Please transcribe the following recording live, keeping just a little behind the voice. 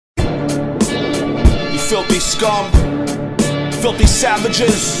filthy scum, filthy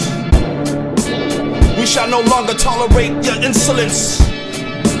savages. We shall no longer tolerate your insolence.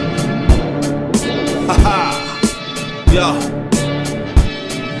 Haha, yeah.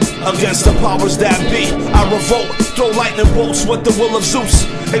 Against the powers that be, I revolt, throw lightning bolts with the will of Zeus.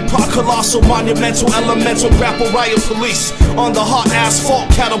 A pot colossal, monumental, elemental, grapple riot police. On the hot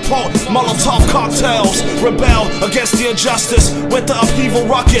asphalt, catapult, Molotov cocktails. Rebel against the injustice with the upheaval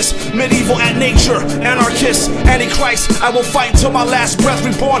ruckus. Medieval at nature, anarchist, antichrist. I will fight till my last breath,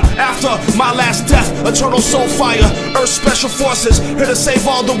 reborn after my last death. Eternal soul fire, earth special forces, here to save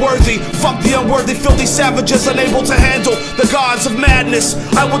all the worthy. Fuck the unworthy, filthy savages unable to handle the gods of madness.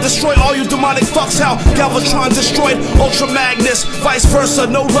 I will destroy all you demonic fucks, how Galvatron destroyed Ultra Magnus. Vice versa,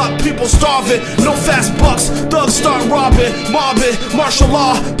 no luck, people starving, no fast bucks. Thugs start robbing, mobbing, martial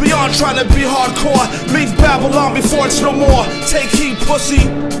law, beyond trying to be hardcore. Leave Babylon before it's no more. Take heed, pussy,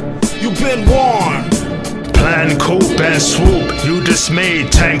 you've been warned. Plan, coop, and swoop, you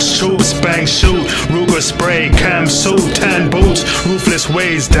dismayed. Tanks, troops, bang, shoot, Ruger spray, cam suit, tan boots, ruthless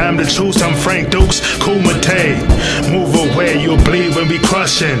ways, damn the truth, I'm Frank Dukes, Kumite. Move away, you'll bleed when we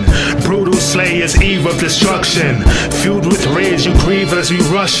crushing. Brutal slayers, eve of destruction. Fueled with rage, you grieve as we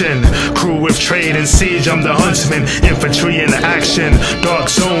rushing. Crew with trade and siege, I'm the huntsman. Infantry in action, dark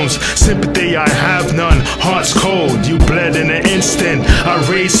zones, sympathy I have none. Hearts cold, you bled in an instant. I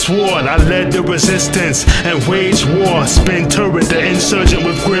raised sword, I led the resistance and wage war. Spin turret, the insurgent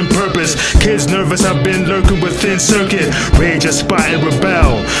with grim purpose. Kids nervous, I've been lurking within circuit. Rage a spot and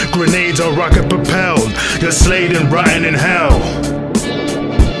rebel. Grenades are rocket propelled. You're slayed and rotten in hell.